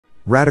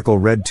Radical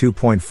Red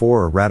 2.4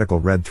 or Radical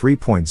Red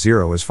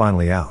 3.0 is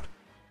finally out.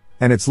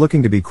 And it's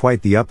looking to be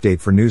quite the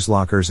update for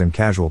Nuzlockers and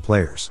casual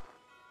players.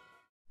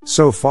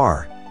 So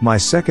far, my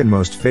second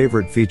most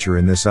favorite feature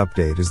in this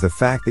update is the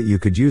fact that you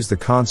could use the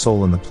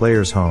console in the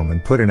player's home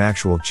and put in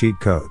actual cheat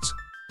codes.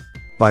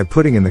 By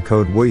putting in the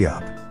code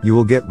Woyaopp, you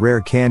will get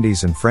rare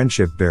candies and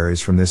friendship berries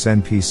from this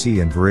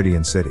NPC in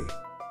Viridian City.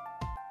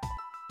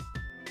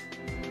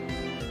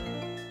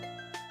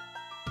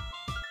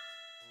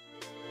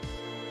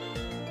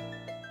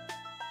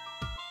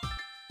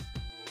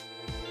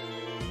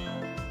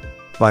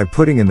 By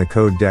putting in the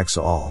code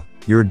DexAll,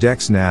 your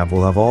DexNav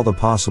will have all the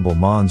possible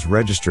mons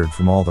registered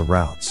from all the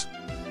routes.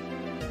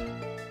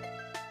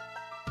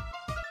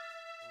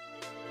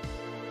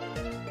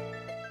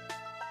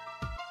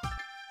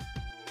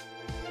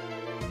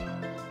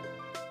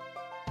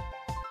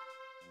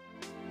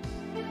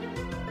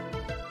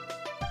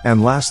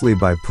 And lastly,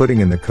 by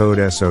putting in the code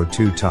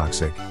SO2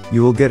 Toxic,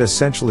 you will get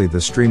essentially the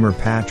Streamer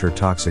Patch or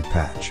Toxic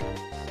Patch.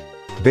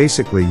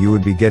 Basically, you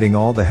would be getting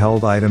all the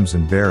held items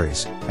and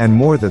berries, and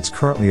more that's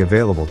currently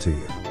available to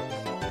you.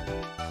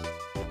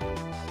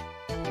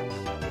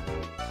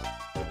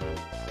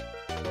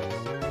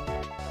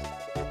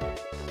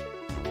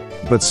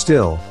 But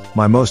still,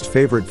 my most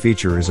favorite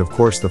feature is of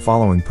course the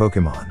following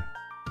Pokemon.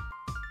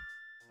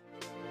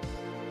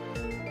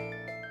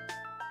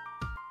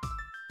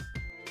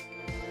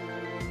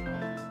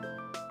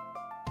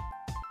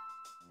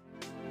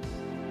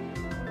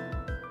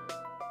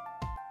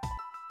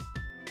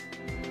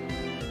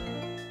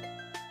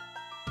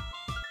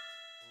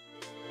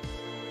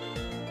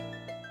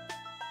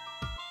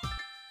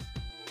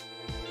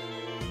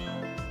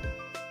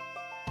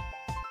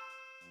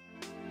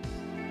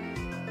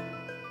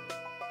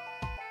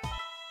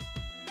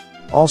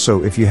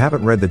 Also, if you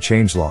haven't read the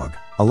changelog,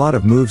 a lot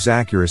of moves'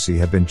 accuracy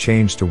have been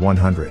changed to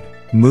 100.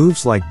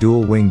 Moves like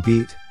Dual Wing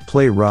Beat,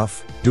 Play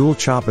Rough, Dual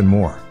Chop and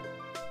more.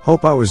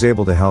 Hope I was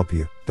able to help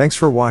you. Thanks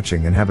for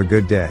watching and have a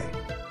good day.